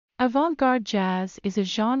Avant-garde jazz is a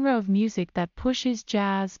genre of music that pushes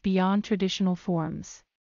jazz beyond traditional forms.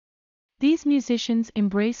 These musicians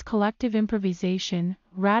embrace collective improvisation,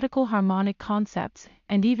 radical harmonic concepts,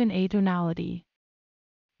 and even atonality.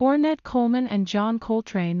 Ornette, Coleman, and John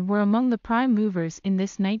Coltrane were among the prime movers in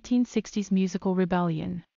this 1960s musical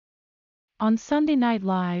rebellion. On Sunday Night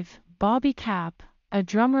Live, Bobby Kapp, a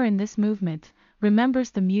drummer in this movement,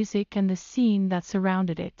 remembers the music and the scene that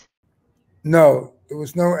surrounded it. No, there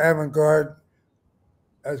was no avant-garde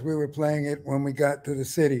as we were playing it when we got to the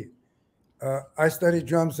city. I studied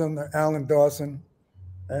drums under Alan Dawson,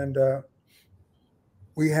 and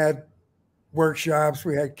we had workshops.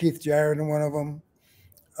 We had Keith Jarrett in one of them.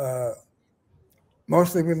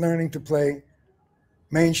 Mostly we're learning to play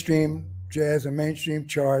mainstream jazz and mainstream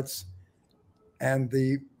charts and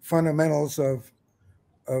the fundamentals of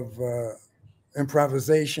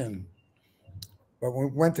improvisation. But when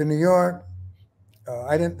we went to New York,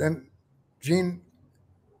 then Gene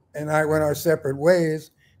and I went our separate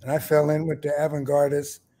ways, and I fell in with the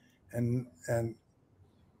avant-gardists, and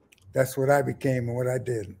that's what I became and what I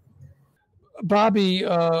did. Bobby,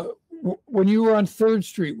 when you were on 3rd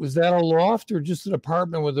Street, was that a loft or just an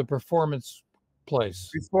apartment with a performance place?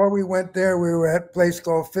 Before we went there, we were at a place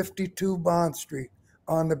called 52 Bond Street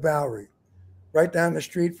on the Bowery, right down the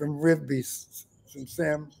street from Rivby's, from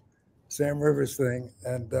Sam Rivers thing.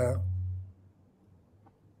 And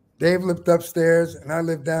Dave lived upstairs, and I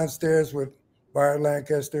lived downstairs with Bart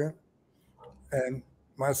Lancaster and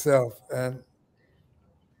myself. And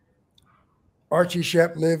Archie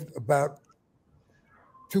Shepp lived about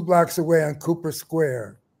 2 blocks away on Cooper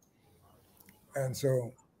Square. And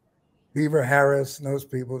so Beaver Harris and those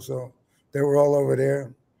people, so they were all over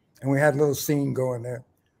there. And we had a little scene going there.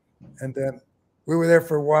 And then we were there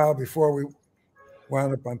for a while before we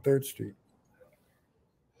wound up on 3rd Street.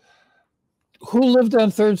 Who lived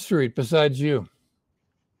on 3rd Street besides you?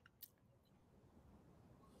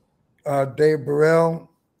 Dave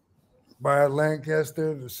Burrell, Bart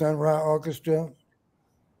Lancaster, the Sun Ra Orchestra,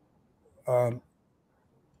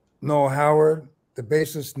 Noel Howard, the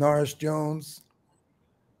bassist Norris Jones,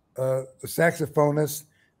 the saxophonist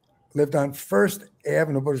lived on 1st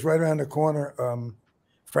Avenue, but it was right around the corner,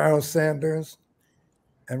 Pharoah Sanders.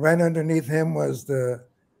 And right underneath him was the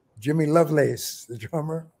Jimmy Lovelace, the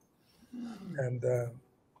drummer. And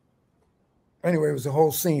anyway, it was a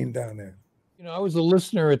whole scene down there. You know, I was a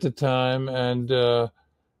listener at the time, and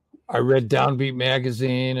I read Downbeat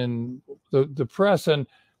magazine and the press, and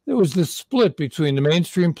there was this split between the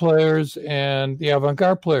mainstream players and the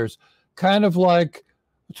avant-garde players, kind of like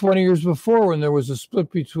 20 years before when there was a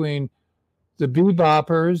split between the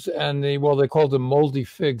beboppers and they called them moldy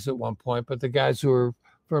figs at one point, but the guys who were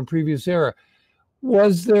from previous era.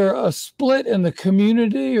 Was there a split in the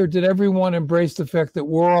community, or did everyone embrace the fact that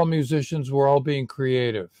we're all musicians, we're all being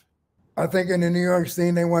creative? I think in the New York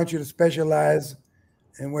scene, they want you to specialize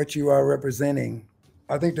in what you are representing.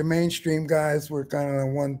 I think the mainstream guys were kind of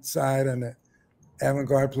on one side and the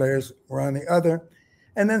avant-garde players were on the other.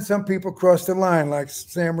 And then some people crossed the line, like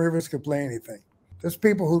Sam Rivers could play anything. There's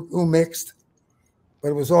people who mixed, but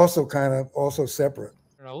it was also kind of also separate.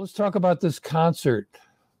 Now, let's talk about this concert,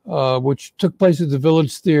 which took place at the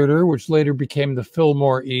Village Theater, which later became the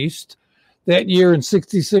Fillmore East. That year in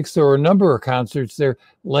 '66, there were a number of concerts there.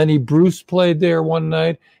 Lenny Bruce played there one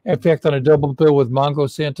night, in fact, on a double bill with Mongo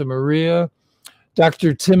Santa Maria.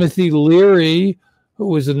 Dr. Timothy Leary, who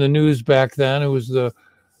was in the news back then, who was the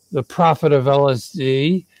prophet of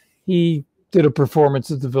LSD, he did a performance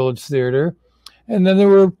at the Village Theater. And then there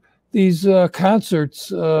were these concerts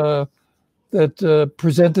that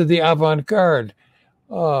presented the avant-garde.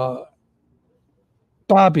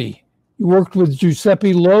 Bobby, you worked with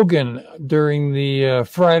Giuseppi Logan during the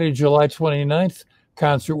Friday, July 29th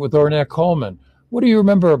concert with Ornette Coleman. What do you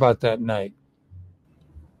remember about that night?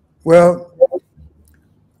 Well,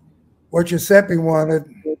 what Giuseppi wanted,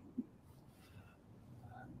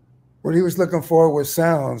 what he was looking for was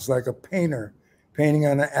sounds, like a painter painting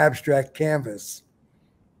on an abstract canvas.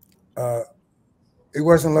 He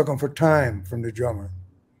wasn't looking for time from the drummer.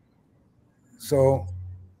 So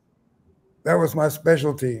that was my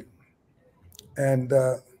specialty. And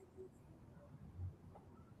the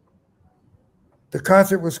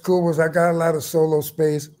concert was cool because I got a lot of solo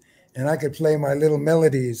space and I could play my little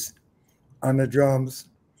melodies on the drums.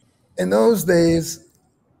 In those days,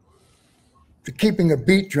 the keeping a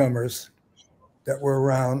beat drummers that were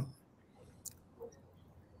around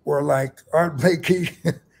were like Art Blakey,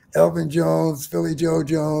 Elvin Jones, Philly Joe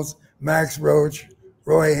Jones, Max Roach,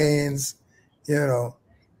 Roy Haynes, you know.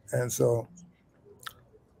 And so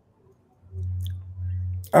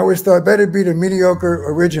I always thought better be the mediocre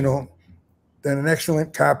original than an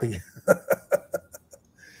excellent copy.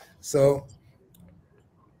 So,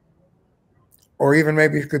 or even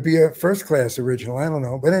maybe it could be a first-class original. I don't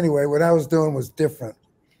know. But anyway, what I was doing was different,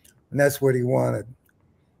 and that's what he wanted.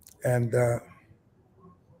 And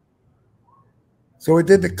so we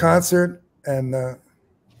did the concert and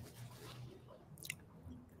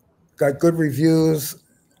got good reviews.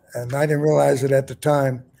 And I didn't realize it at the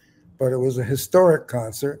time, but it was a historic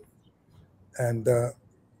concert and a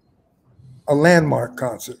landmark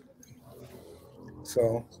concert.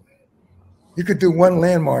 So you could do one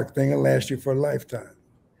landmark thing and last you for a lifetime.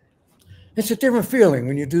 It's a different feeling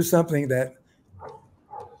when you do something that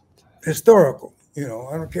historical. You know,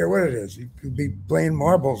 I don't care what it is. You could be playing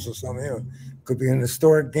marbles or something. You know, it could be an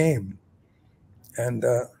historic game. And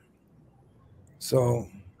so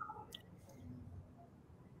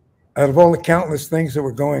out of all the countless things that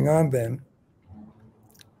were going on then,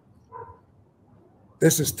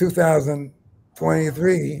 this is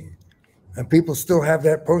 2023, and people still have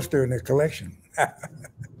that poster in their collection.